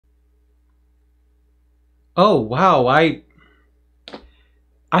Oh wow, I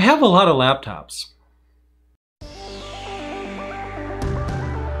have a lot of laptops.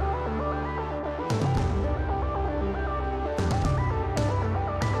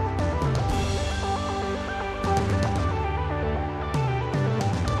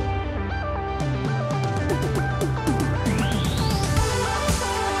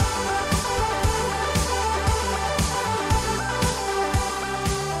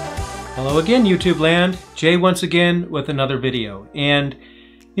 Hello again, YouTube land. Jay once again with another video. And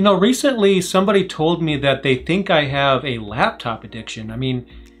you know, recently somebody told me that they think I have a laptop addiction. I mean,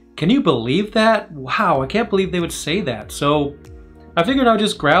 can you believe that? Wow, I can't believe they would say that. So I figured I'd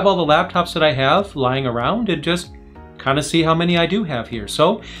just grab all the laptops that I have lying around and just kind of see how many I do have here.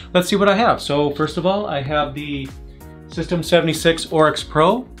 So let's see what I have. So first of all, I have the System76 Oryx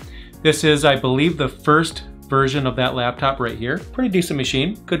Pro. This is, I believe, the first version of that laptop right here. Pretty decent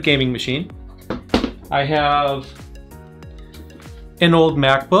machine, good gaming machine. I have an old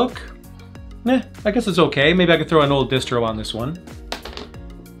MacBook. I guess it's okay. Maybe I could throw an old distro on this one.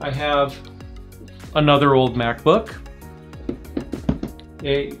 I have another old MacBook.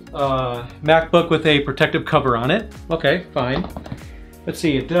 A MacBook with a protective cover on it. Okay, fine. Let's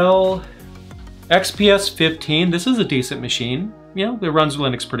see, a Dell XPS 15. This is a decent machine. You know, it runs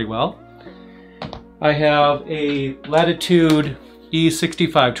Linux pretty well. I have a Latitude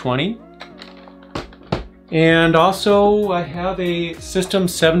E6520. And also I have a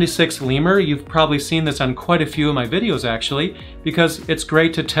System76 Lemur. You've probably seen this on quite a few of my videos actually, because it's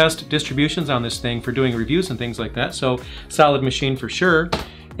great to test distributions on this thing for doing reviews and things like that. So solid machine for sure.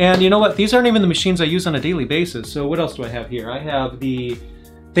 And you know what? These aren't even the machines I use on a daily basis. So what else do I have here? I have the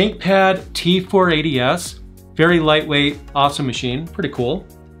ThinkPad T480S. Very lightweight, awesome machine. Pretty cool.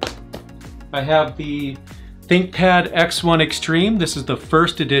 I have the ThinkPad X1 Extreme. This is the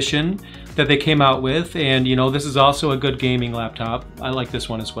first edition that they came out with, and you know, this is also a good gaming laptop. I like this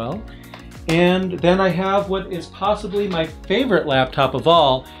one as well. And then I have what is possibly my favorite laptop of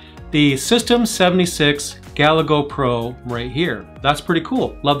all, the System76 Galago Pro right here. That's pretty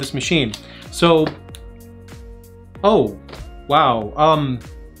cool. Love this machine. So, oh, wow.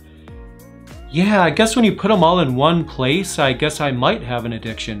 Yeah, I guess when you put them all in one place, I guess I might have an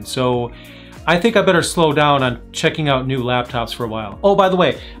addiction. So I think I better slow down on checking out new laptops for a while. Oh, by the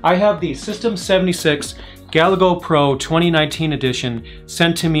way, I have the System76 Galago Pro 2019 edition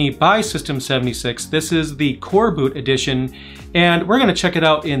sent to me by System76. This is the Coreboot edition, and we're gonna check it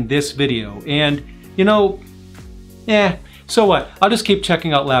out in this video. And you know, so what? I'll just keep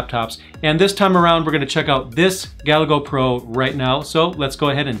checking out laptops. And this time around, we're gonna check out this Galago Pro right now. So let's go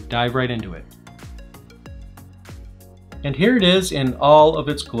ahead and dive right into it. And here it is in all of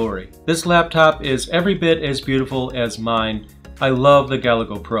its glory. This laptop is every bit as beautiful as mine. I love the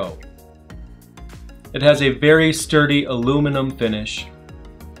Galago Pro. It has a very sturdy aluminum finish,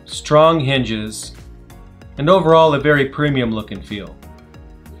 strong hinges, and overall a very premium look and feel.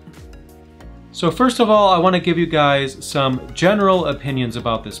 So first of all, I want to give you guys some general opinions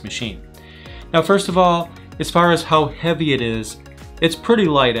about this machine. Now first of all, as far as how heavy it is, it's pretty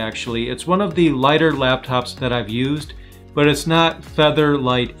light actually. It's one of the lighter laptops that I've used, but it's not feather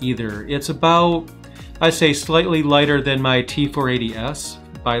light either. It's about, I'd say, slightly lighter than my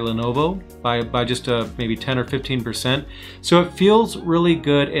T480S by Lenovo, by just maybe 10 or 15%. So it feels really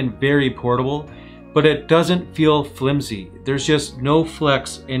good and very portable, but it doesn't feel flimsy. There's just no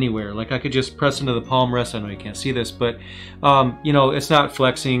flex anywhere. Like I could just press into the palm rest. I know you can't see this, but you know, it's not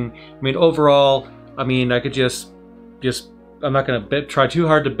flexing. I mean, overall, I mean, I could just I'm not going to try too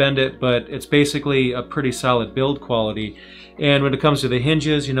hard to bend it, but it's basically a pretty solid build quality. And when it comes to the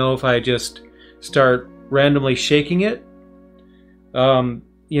hinges, you know, if I just start randomly shaking it,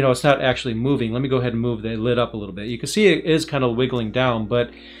 you know, it's not actually moving. Let me go ahead and move the lid up a little bit. You can see it is kind of wiggling down, but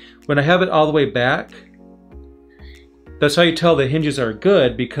when I have it all the way back, that's how you tell the hinges are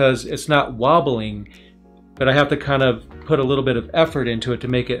good, because it's not wobbling, but I have to kind of put a little bit of effort into it to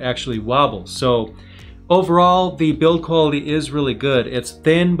make it actually wobble. So overall, the build quality is really good. It's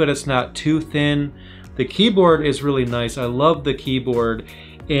thin, but it's not too thin. The keyboard is really nice. I love the keyboard,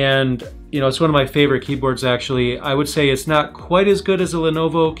 and you know, it's one of my favorite keyboards actually. I would say it's not quite as good as a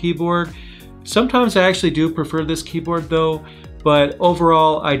Lenovo keyboard. Sometimes I actually do prefer this keyboard though, but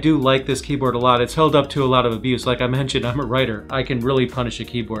overall I do like this keyboard a lot. It's held up to a lot of abuse. Like I mentioned, I'm a writer. I can really punish a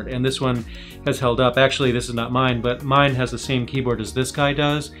keyboard, and this one has held up. Actually, this is not mine, but mine has the same keyboard as this guy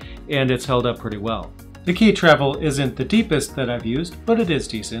does, and it's held up pretty well. The key travel isn't the deepest that I've used, but it is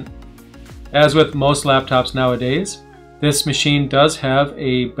decent. As with most laptops nowadays, this machine does have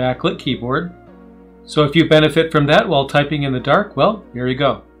a backlit keyboard. So if you benefit from that while typing in the dark, well, here you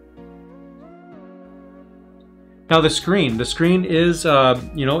go. Now the screen is,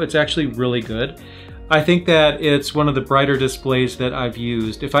 you know, it's actually really good. I think that it's one of the brighter displays that I've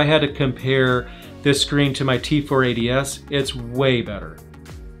used. If I had to compare this screen to my T480S, it's way better.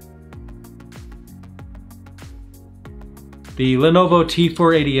 The Lenovo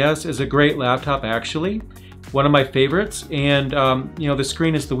T480S is a great laptop actually, one of my favorites, and you know, the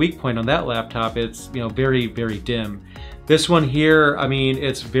screen is the weak point on that laptop. It's, you know, very, very dim. This one here, I mean,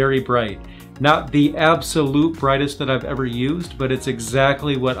 it's very bright. Not the absolute brightest that I've ever used, but it's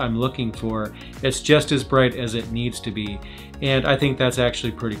exactly what I'm looking for. It's just as bright as it needs to be, and I think that's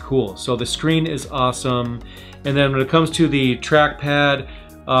actually pretty cool. So the screen is awesome, and then when it comes to the trackpad,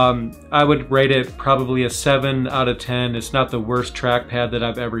 I would rate it probably a 7 out of 10. It's not the worst trackpad that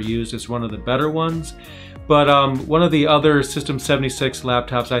I've ever used. It's one of the better ones. But one of the other System76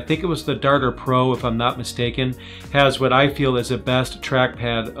 laptops, I think it was the Darter Pro if I'm not mistaken, has what I feel is the best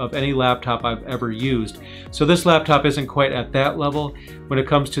trackpad of any laptop I've ever used. So this laptop isn't quite at that level when it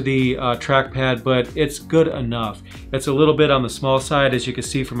comes to the trackpad, but it's good enough. It's a little bit on the small side, as you can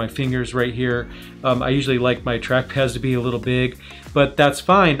see from my fingers right here. I usually like my trackpads to be a little big, but that's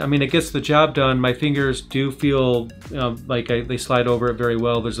fine. I mean, it gets the job done. My fingers do feel like they slide over it very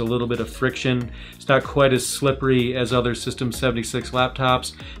well. There's a little bit of friction. It's not quite as slippery as other System76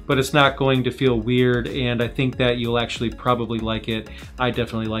 laptops, but it's not going to feel weird, and I think that you'll actually probably like it. I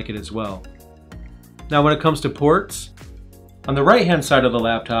definitely like it as well. Now when it comes to ports, on the right hand side of the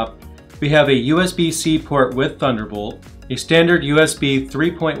laptop, we have a USB-C port with Thunderbolt, a standard USB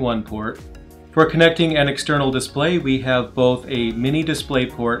 3.1 port. For connecting an external display, we have both a mini display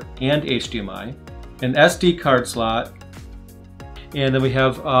port and HDMI, an SD card slot, and then we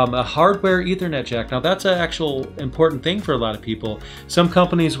have a hardware Ethernet jack. Now that's an actual important thing for a lot of people. Some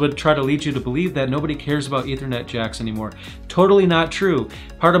companies would try to lead you to believe that nobody cares about Ethernet jacks anymore. Totally not true.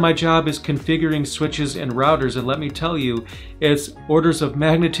 Part of my job is configuring switches and routers, and let me tell you, it's orders of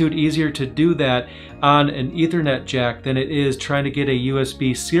magnitude easier to do that on an Ethernet jack than it is trying to get a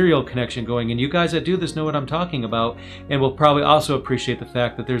USB serial connection going. And you guys that do this know what I'm talking about, and will probably also appreciate the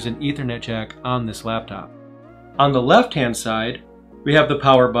fact that there's an Ethernet jack on this laptop. On the left-hand side, we have the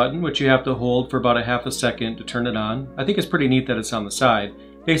power button, which you have to hold for about a half a second to turn it on. I think it's pretty neat that it's on the side.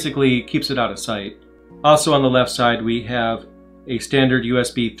 Basically keeps it out of sight. Also on the left side, we have a standard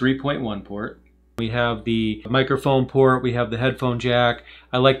USB 3.1 port. We have the microphone port, we have the headphone jack.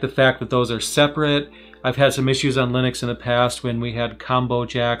 I like the fact that those are separate. I've had some issues on Linux in the past when we had combo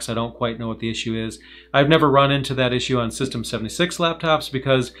jacks. I don't quite know what the issue is. I've never run into that issue on System76 laptops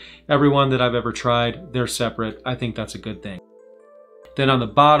because every one that I've ever tried, they're separate. I think that's a good thing. Then on the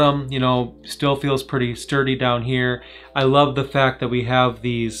bottom, you know, still feels pretty sturdy down here. I love the fact that we have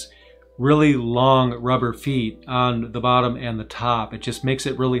these really long rubber feet on the bottom and the top. It just makes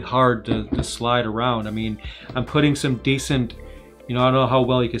it really hard to slide around. I mean, I'm putting some decent, you know, I don't know how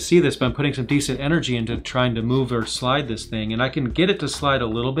well you can see this, but I'm putting some decent energy into trying to move or slide this thing. And I can get it to slide a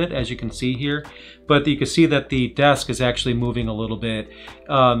little bit, as you can see here, but you can see that the desk is actually moving a little bit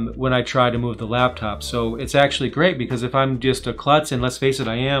when I try to move the laptop. So it's actually great, because if I'm just a klutz, and let's face it,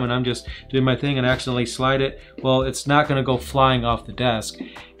 I am, and I'm just doing my thing and accidentally slide it, well, it's not going to go flying off the desk.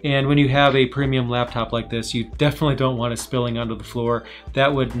 And when you have a premium laptop like this, you definitely don't want it spilling onto the floor.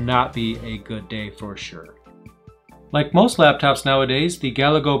 That would not be a good day for sure. Like most laptops nowadays, the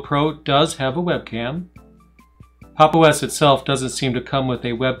Galago Pro does have a webcam. Pop! OS itself doesn't seem to come with a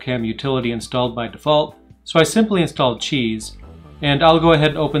webcam utility installed by default, so I simply installed Cheese. And I'll go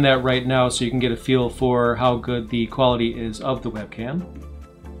ahead and open that right now so you can get a feel for how good the quality is of the webcam.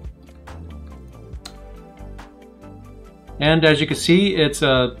 And as you can see, it's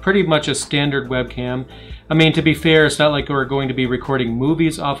pretty much a standard webcam. I mean, to be fair, it's not like we're going to be recording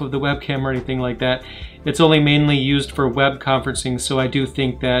movies off of the webcam or anything like that. It's only mainly used for web conferencing, so I do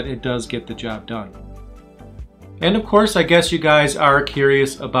think that it does get the job done. And of course, I guess you guys are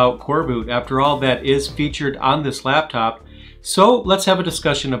curious about Coreboot. After all, that is featured on this laptop. So let's have a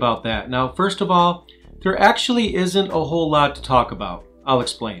discussion about that. Now, first of all, there actually isn't a whole lot to talk about. I'll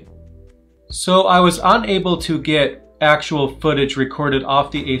explain. So I was unable to get actual footage recorded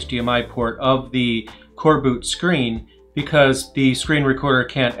off the HDMI port of the Coreboot screen because the screen recorder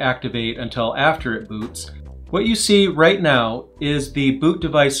can't activate until after it boots. What you see right now is the boot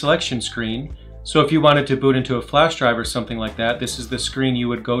device selection screen. So if you wanted to boot into a flash drive or something like that, this is the screen you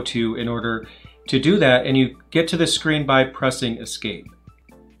would go to in order to do that, and you get to this screen by pressing escape.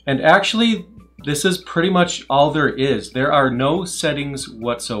 And actually, this is pretty much all there is. There are no settings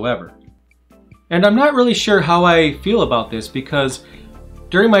whatsoever. And I'm not really sure how I feel about this, because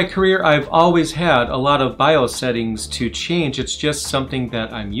during my career I've always had a lot of BIOS settings to change. It's just something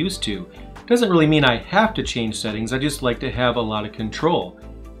that I'm used to. Doesn't really mean I have to change settings, I just like to have a lot of control.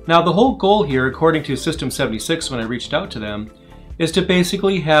 Now the whole goal here, according to System76 when I reached out to them, is to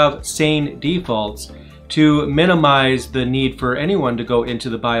basically have sane defaults to minimize the need for anyone to go into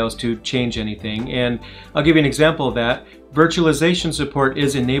the BIOS to change anything. And I'll give you an example of that. Virtualization support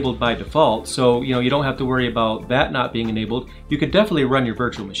is enabled by default, so you don't have to worry about that not being enabled. You could definitely run your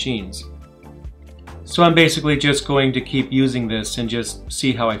virtual machines. So I'm basically just going to keep using this and just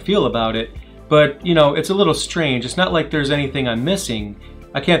see how I feel about it. But it's a little strange. It's not like there's anything I'm missing.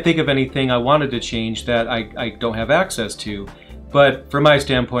 I can't think of anything I wanted to change that I don't have access to. But from my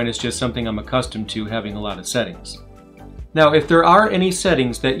standpoint, it's just something I'm accustomed to, having a lot of settings. Now, if there are any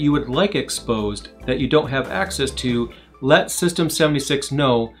settings that you would like exposed that you don't have access to, let System76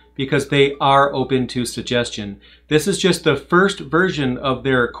 know, because they are open to suggestion. This is just the first version of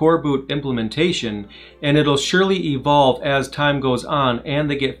their Coreboot implementation, and it'll surely evolve as time goes on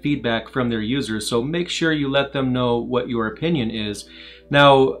and they get feedback from their users, so make sure you let them know what your opinion is.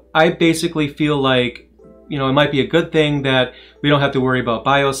 Now, I basically feel like it might be a good thing that we don't have to worry about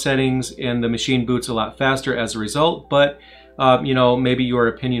BIOS settings and the machine boots a lot faster as a result, but maybe your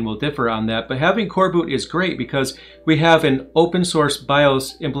opinion will differ on that. But having Coreboot is great because we have an open source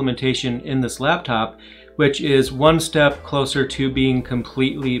BIOS implementation in this laptop, which is one step closer to being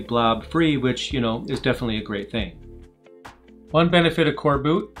completely blob free, which, is definitely a great thing. One benefit of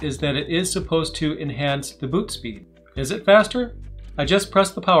Coreboot is that it is supposed to enhance the boot speed. Is it faster? I just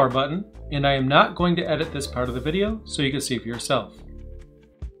pressed the power button, and I am not going to edit this part of the video so you can see for yourself.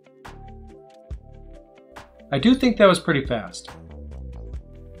 I do think that was pretty fast.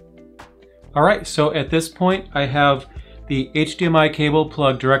 Alright, so at this point I have the HDMI cable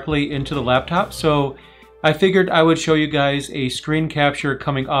plugged directly into the laptop, so I figured I would show you guys a screen capture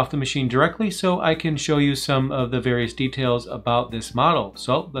coming off the machine directly so I can show you some of the various details about this model.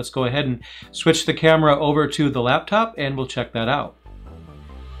 So let's go ahead and switch the camera over to the laptop and we'll check that out.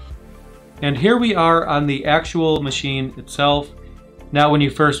 And here we are on the actual machine itself. Now when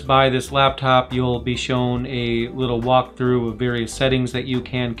you first buy this laptop, you'll be shown a little walkthrough of various settings that you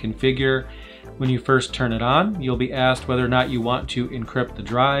can configure. When you first turn it on, you'll be asked whether or not you want to encrypt the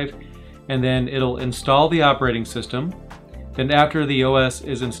drive, and then it'll install the operating system. Then after the OS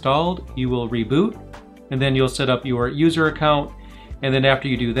is installed, you will reboot, and then you'll set up your user account, and then after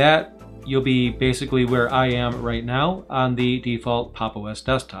you do that, you'll be basically where I am right now on the default Pop! OS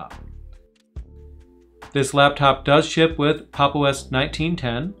desktop. This laptop does ship with Pop! OS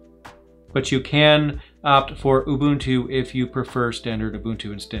 19.10, but you can opt for Ubuntu if you prefer standard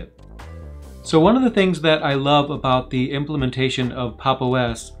Ubuntu instead. So one of the things that I love about the implementation of Pop!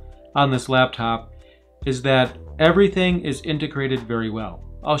 OS on this laptop is that everything is integrated very well.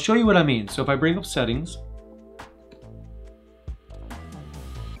 I'll show you what I mean. So if I bring up settings,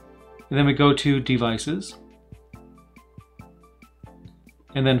 and then we go to devices,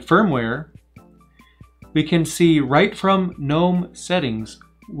 and then firmware, we can see right from GNOME settings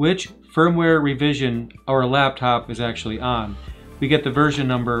which firmware revision our laptop is actually on. We get the version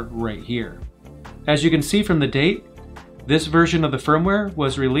number right here. As you can see from the date, this version of the firmware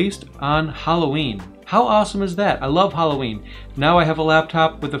was released on Halloween. How awesome is that? I love Halloween. Now I have a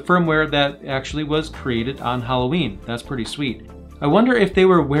laptop with a firmware that actually was created on Halloween. That's pretty sweet. I wonder if they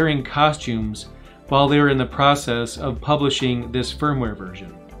were wearing costumes while they were in the process of publishing this firmware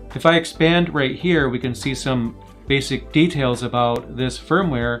version. If I expand right here, we can see some basic details about this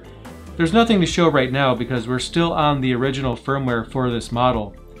firmware. There's nothing to show right now because we're still on the original firmware for this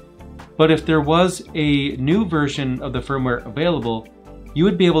model. But if there was a new version of the firmware available, you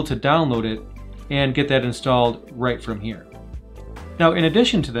would be able to download it and get that installed right from here. Now, in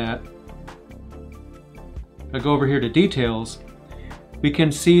addition to that, if I go over here to details, we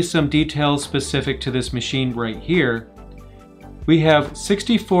can see some details specific to this machine right here. We have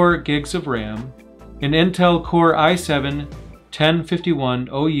 64 gigs of RAM, an Intel Core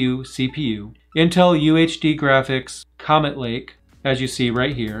i7-1051OU CPU, Intel UHD graphics, Comet Lake, as you see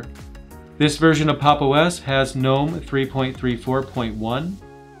right here. This version of Pop! OS has GNOME 3.34.1.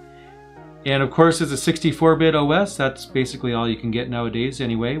 And of course, it's a 64-bit OS. That's basically all you can get nowadays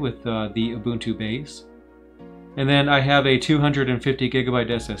anyway with the Ubuntu base. And then I have a 250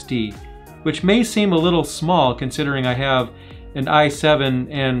 gigabyte SSD, which may seem a little small considering I have an i7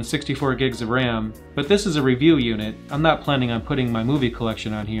 and 64 gigs of RAM, but this is a review unit. I'm not planning on putting my movie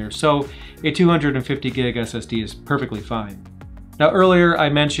collection on here, so a 250 gig SSD is perfectly fine. Now earlier I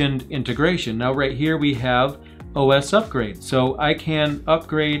mentioned integration. Now right here we have OS upgrade, so I can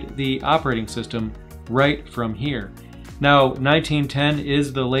upgrade the operating system right from here. Now 19.10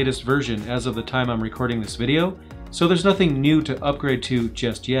 is the latest version as of the time I'm recording this video, so there's nothing new to upgrade to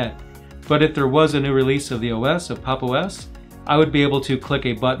just yet. but if there was a new release of the OS, of Pop! OS, I would be able to click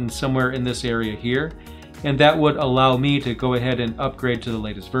a button somewhere in this area here, and that would allow me to go ahead and upgrade to the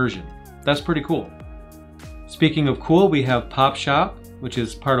latest version. That's pretty cool. Speaking of cool, we have Pop Shop, which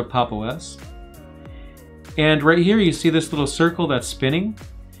is part of Pop! OS. And right here you see this little circle that's spinning.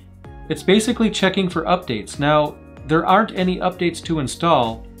 It's basically checking for updates. Now, there aren't any updates to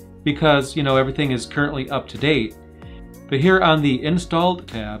install because, you know, everything is currently up to date. But here on the Installed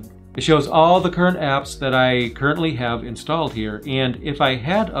tab, it shows all the current apps that I currently have installed here. And if I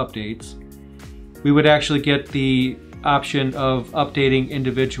had updates, we would actually get the option of updating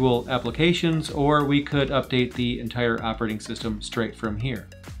individual applications, or we could update the entire operating system straight from here.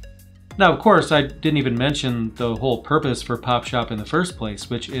 Now, of course, I didn't even mention the whole purpose for Pop Shop in the first place,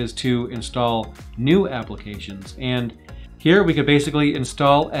 which is to install new applications. And here we could basically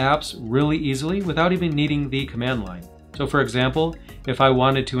install apps really easily without even needing the command line. So for example, if I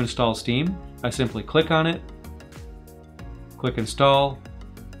wanted to install Steam, I simply click on it, click install,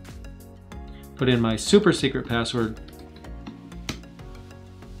 put in my super secret password,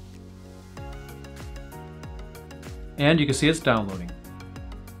 and you can see it's downloading.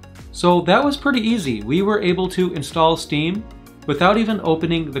 So that was pretty easy. We were able to install Steam without even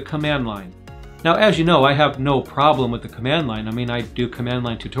opening the command line. Now, as you know, I have no problem with the command line. I mean, I do command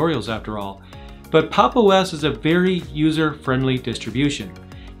line tutorials after all. But Pop! OS is a very user-friendly distribution.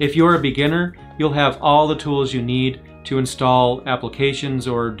 If you're a beginner, you'll have all the tools you need to install applications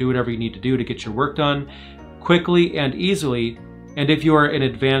or do whatever you need to do to get your work done quickly and easily. And if you are an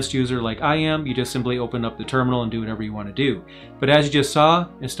advanced user like I am, you just simply open up the terminal and do whatever you want to do. But as you just saw,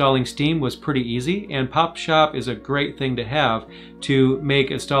 installing Steam was pretty easy, and Pop Shop is a great thing to have to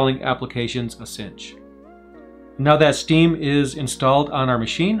make installing applications a cinch. Now that Steam is installed on our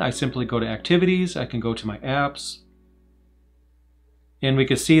machine, I simply go to Activities, I can go to my apps, and we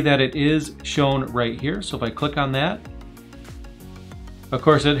can see that it is shown right here. So if I click on that, of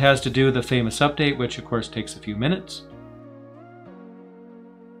course it has to do the famous update, which of course takes a few minutes.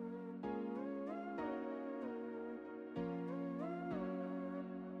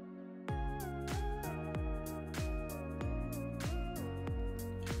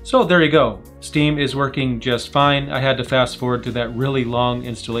 So there you go. Steam is working just fine. I had to fast forward through that really long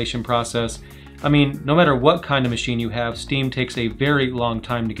installation process. I mean, no matter what kind of machine you have, Steam takes a very long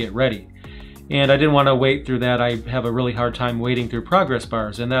time to get ready. And I didn't want to wait through that. I have a really hard time waiting through progress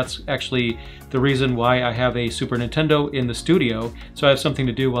bars, and that's actually the reason why I have a Super Nintendo in the studio, so I have something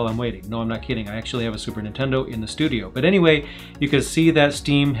to do while I'm waiting. No, I'm not kidding. I actually have a Super Nintendo in the studio. But anyway, you can see that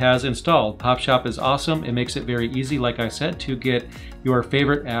Steam has installed. Pop Shop is awesome. It makes it very easy, like I said, to get your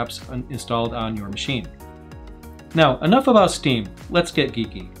favorite apps installed on your machine. Now, enough about Steam. Let's get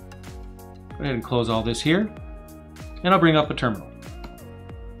geeky. Go ahead and close all this here, and I'll bring up a terminal.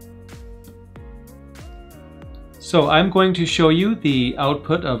 So I'm going to show you the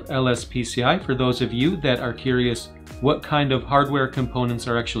output of LSPCI for those of you that are curious what kind of hardware components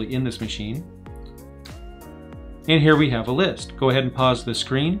are actually in this machine. And here we have a list. Go ahead and pause the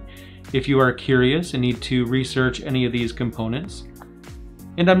screen if you are curious and need to research any of these components.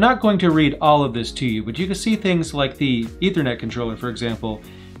 And I'm not going to read all of this to you, but you can see things like the Ethernet controller, for example.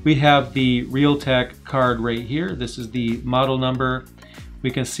 We have the Realtek card right here. This is the model number.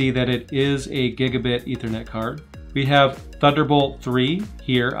 We can see that it is a gigabit Ethernet card. We have Thunderbolt 3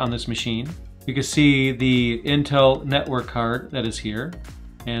 here on this machine. You can see the Intel network card that is here,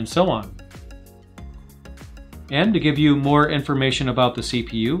 and so on. And to give you more information about the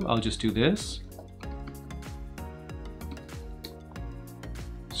CPU, I'll just do this.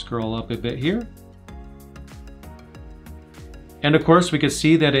 Scroll up a bit here. And of course, we can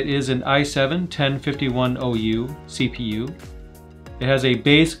see that it is an i7-1051OU CPU. It has a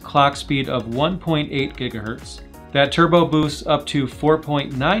base clock speed of 1.8 gigahertz. That turbo boosts up to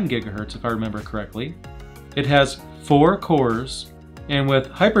 4.9 gigahertz, if I remember correctly. It has 4 cores, and with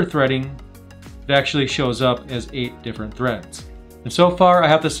hyperthreading, it actually shows up as 8 different threads. And so far, I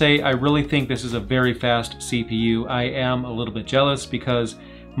have to say, I really think this is a very fast CPU. I am a little bit jealous because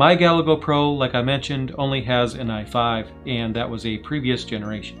my Galago Pro, like I mentioned, only has an i5, and that was a previous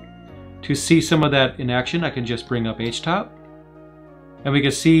generation. To see some of that in action, I can just bring up HTOP. And we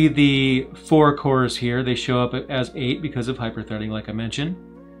can see the 4 cores here. They show up as 8 because of hyperthreading, like I mentioned.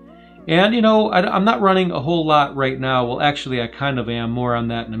 And you know, I'm not running a whole lot right now. Well, actually, I kind of am. More on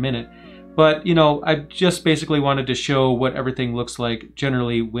that in a minute. But you know, I just basically wanted to show what everything looks like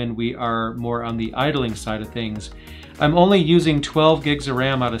generally when we are more on the idling side of things. I'm only using 12 gigs of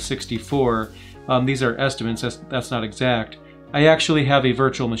RAM out of 64. These are estimates. That's not exact. I actually have a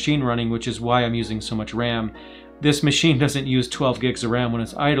virtual machine running, which is why I'm using so much RAM. This machine doesn't use 12 gigs of RAM when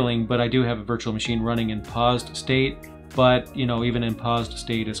it's idling, but I do have a virtual machine running in paused state. But, you know, even in paused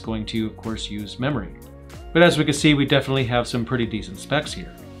state, it's going to, of course, use memory. But as we can see, we definitely have some pretty decent specs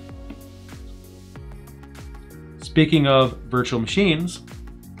here. Speaking of virtual machines,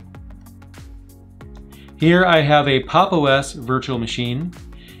 here I have a Pop! OS virtual machine,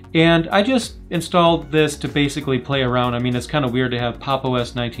 and I just installed this to basically play around. I mean, it's kind of weird to have Pop!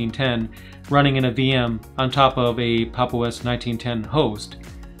 OS 1910 running in a VM on top of a Pop! OS 1910 host,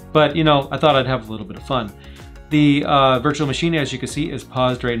 but you know, I thought I'd have a little bit of fun. The virtual machine, as you can see, is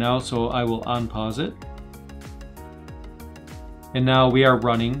paused right now, so I will unpause it. And now we are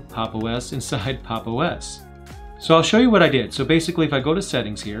running Pop! OS inside Pop! OS. So I'll show you what I did. So basically, if I go to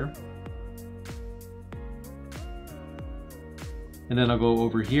settings here, and then I'll go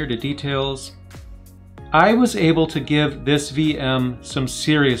over here to details, I was able to give this VM some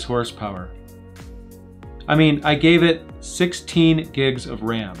serious horsepower. I mean, I gave it 16 gigs of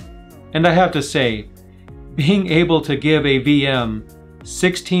RAM. And I have to say, being able to give a VM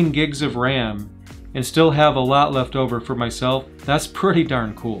 16 gigs of RAM and still have a lot left over for myself, that's pretty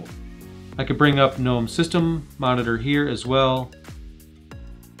darn cool. I could bring up GNOME system monitor here as well.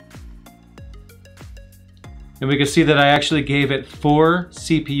 And we can see that I actually gave it 4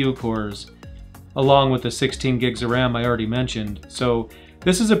 CPU cores along with the 16 gigs of RAM I already mentioned. So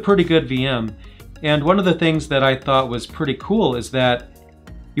this is a pretty good VM. And one of the things that I thought was pretty cool is that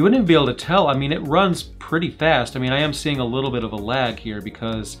you wouldn't even be able to tell. I mean, it runs pretty fast. I mean, I am seeing a little bit of a lag here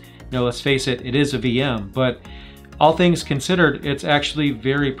because, you know, let's face it, it is a VM, but all things considered, it's actually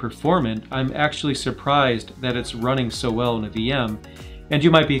very performant. I'm actually surprised that it's running so well in a VM. And you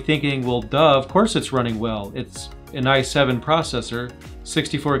might be thinking, well, duh, of course it's running well. It's an i7 processor,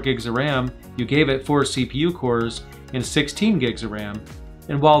 64 gigs of RAM. You gave it 4 CPU cores and 16 gigs of RAM.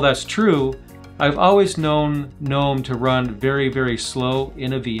 And while that's true, I've always known GNOME to run very, very slow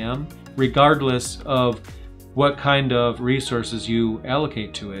in a VM, regardless of what kind of resources you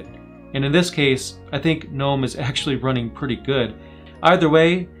allocate to it. And in this case, I think GNOME is actually running pretty good. Either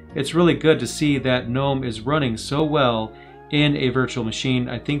way, it's really good to see that GNOME is running so well in a virtual machine.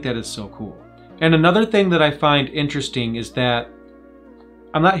 I think that is so cool. And another thing that I find interesting is that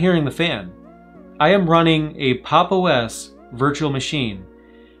I'm not hearing the fan. I am running a Pop! OS virtual machine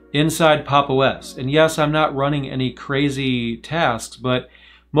inside Pop! OS. And yes, I'm not running any crazy tasks, but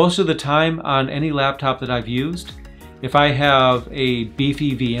most of the time on any laptop that I've used, if I have a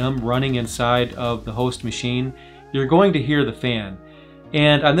beefy VM running inside of the host machine, you're going to hear the fan.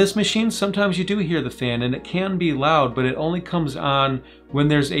 And on this machine, sometimes you do hear the fan, and it can be loud, but it only comes on when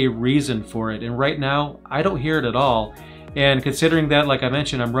there's a reason for it. And right now, I don't hear it at all. And considering that, like I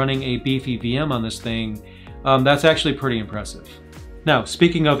mentioned, I'm running a beefy VM on this thing, that's actually pretty impressive. Now,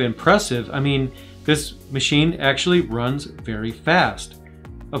 speaking of impressive, I mean, this machine actually runs very fast.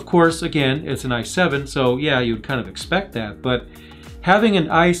 Of course, again, it's an i7, so yeah, you'd kind of expect that, but having an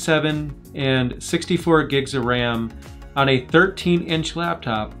i7 and 64 gigs of RAM on a 13-inch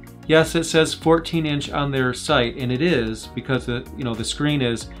laptop, yes, it says 14-inch on their site, and it is because the screen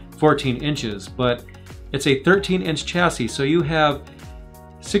is 14 inches, but it's a 13-inch chassis, so you have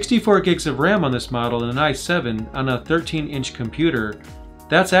 64 gigs of RAM on this model and an i7 on a 13-inch computer.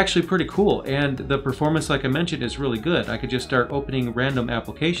 That's actually pretty cool, and the performance, like I mentioned, is really good. I could just start opening random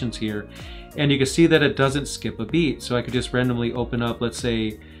applications here, and you can see that it doesn't skip a beat. So I could just randomly open up, let's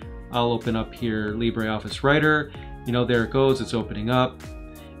say, I'll open up here LibreOffice Writer. You know, there it goes, it's opening up.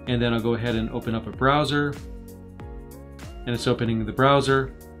 And then I'll go ahead and open up a browser, and it's opening the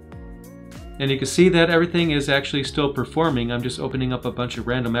browser. And you can see that everything is actually still performing. I'm just opening up a bunch of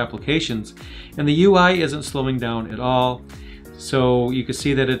random applications, and the UI isn't slowing down at all. So you can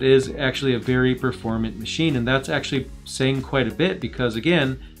see that it is actually a very performant machine, and that's actually saying quite a bit because,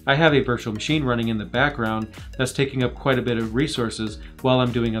 again, I have a virtual machine running in the background that's taking up quite a bit of resources while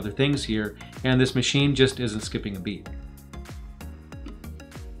I'm doing other things here, and this machine just isn't skipping a beat.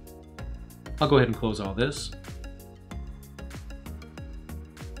 I'll go ahead and close all this.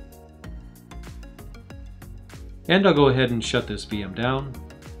 And I'll go ahead and shut this VM down.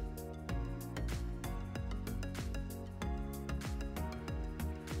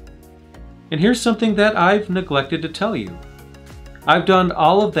 And here's something that I've neglected to tell you. I've done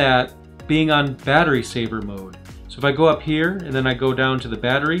all of that being on battery saver mode. So if I go up here and then I go down to the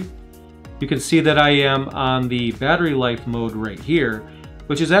battery, you can see that I am on the battery life mode right here,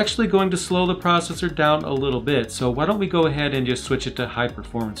 which is actually going to slow the processor down a little bit. So why don't we go ahead and just switch it to high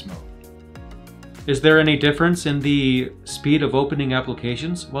performance mode. Is there any difference in the speed of opening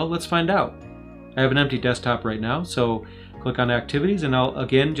applications? Well, let's find out. I have an empty desktop right now, so click on Activities, and I'll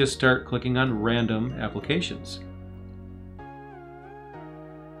again just start clicking on random applications.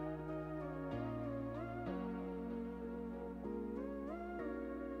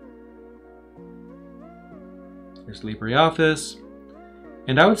 There's LibreOffice.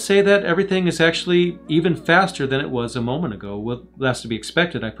 And I would say that everything is actually even faster than it was a moment ago. Well, that's to be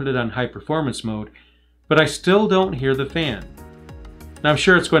expected. I put it on high performance mode, but I still don't hear the fan. Now I'm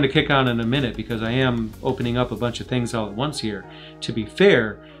sure it's going to kick on in a minute because I am opening up a bunch of things all at once here, to be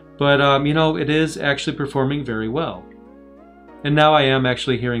fair, but you know, it is actually performing very well. And now I am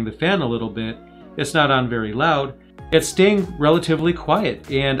actually hearing the fan a little bit. It's not on very loud. It's staying relatively quiet,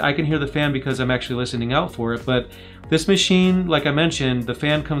 and I can hear the fan because I'm actually listening out for it, but this machine, like I mentioned, the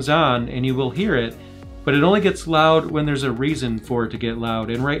fan comes on and you will hear it, but it only gets loud when there's a reason for it to get loud,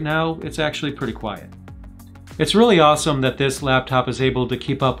 and right now it's actually pretty quiet. It's really awesome that this laptop is able to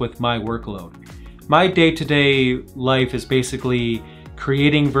keep up with my workload. My day-to-day life is basically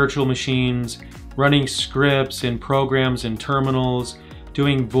creating virtual machines, running scripts and programs and terminals,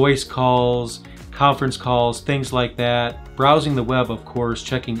 doing voice calls, conference calls, things like that, browsing the web, of course,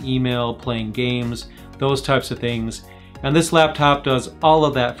 checking email, playing games, those types of things. And this laptop does all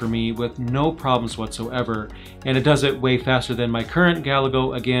of that for me with no problems whatsoever, and it does it way faster than my current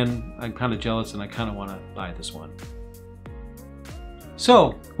Galago. Again, I'm kind of jealous and I kind of want to buy this one.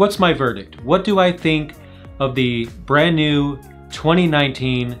 So, what's my verdict? What do I think of the brand new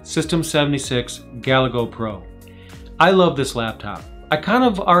 2019 System76 Galago Pro? I love this laptop. I kind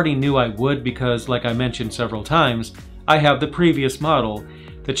of already knew I would because, like I mentioned several times, I have the previous model.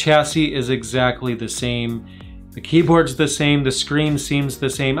 The chassis is exactly the same. The keyboard's the same, the screen seems the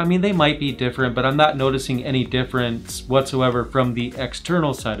same. I mean, they might be different, but I'm not noticing any difference whatsoever from the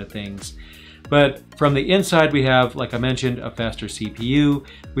external side of things. But from the inside, we have, like I mentioned, a faster CPU.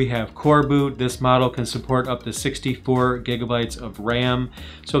 We have Coreboot. This model can support up to 64 gigabytes of RAM.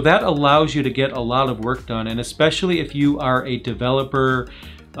 So that allows you to get a lot of work done. And especially if you are a developer,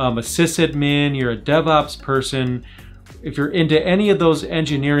 a sysadmin, you're a DevOps person, if you're into any of those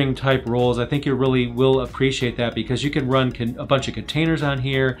engineering type roles, I think you really will appreciate that because you can run a bunch of containers on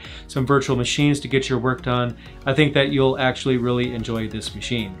here, some virtual machines to get your work done. I think that you'll actually really enjoy this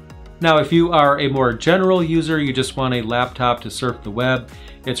machine. Now, if you are a more general user, you just want a laptop to surf the web,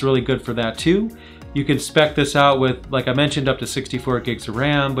 it's really good for that too. You can spec this out with, like I mentioned, up to 64 gigs of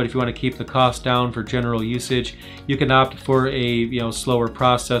RAM, but if you want to keep the cost down for general usage, you can opt for a slower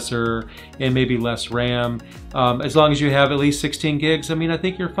processor and maybe less RAM. As long as you have at least 16 gigs, I mean, I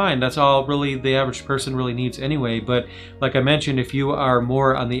think you're fine. That's all really the average person really needs anyway. But like I mentioned, if you are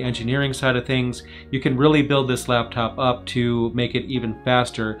more on the engineering side of things, you can really build this laptop up to make it even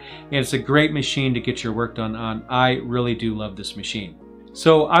faster. And it's a great machine to get your work done on. I really do love this machine.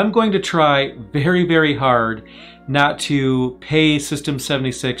 So I'm going to try very, very hard not to pay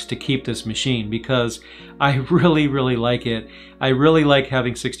System76 to keep this machine because I really, really like it. I really like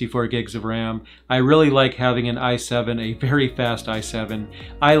having 64 gigs of RAM. I really like having an i7, a very fast i7.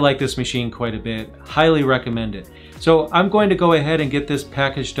 I like this machine quite a bit. Highly recommend it. So I'm going to go ahead and get this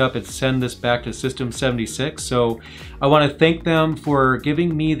packaged up and send this back to System76. So I want to thank them for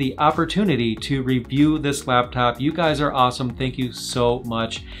giving me the opportunity to review this laptop. You guys are awesome. Thank you so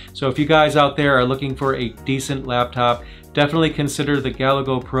much. So if you guys out there are looking for a decent laptop, definitely consider the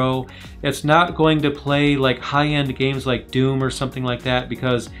Galago Pro. It's not going to play like high-end games like Doom or something like that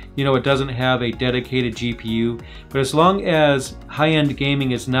because, you know, it doesn't have a dedicated GPU. But as long as high-end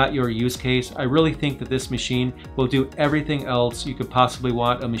gaming is not your use case, I really think that this machine will do everything else you could possibly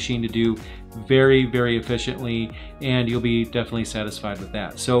want a machine to do very, very efficiently, and you'll be definitely satisfied with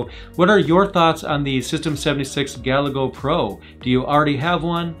that. So what are your thoughts on the System76 Galago Pro? Do you already have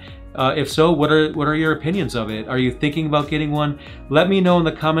one? If so, what are your opinions of it? Are you thinking about getting one? Let me know in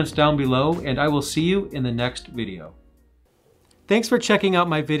the comments down below, and I will see you in the next video. Thanks for checking out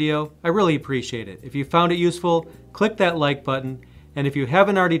my video. I really appreciate it. If you found it useful, click that like button, and if you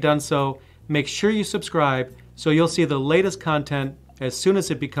haven't already done so, make sure you subscribe so you'll see the latest content as soon as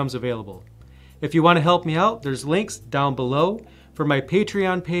it becomes available. If you want to help me out, there's links down below for my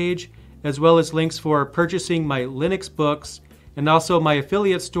Patreon page, as well as links for purchasing my Linux books, and also my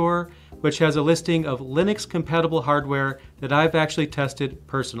affiliate store, which has a listing of Linux compatible hardware that I've actually tested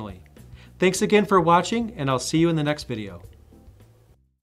personally. Thanks again for watching, and I'll see you in the next video.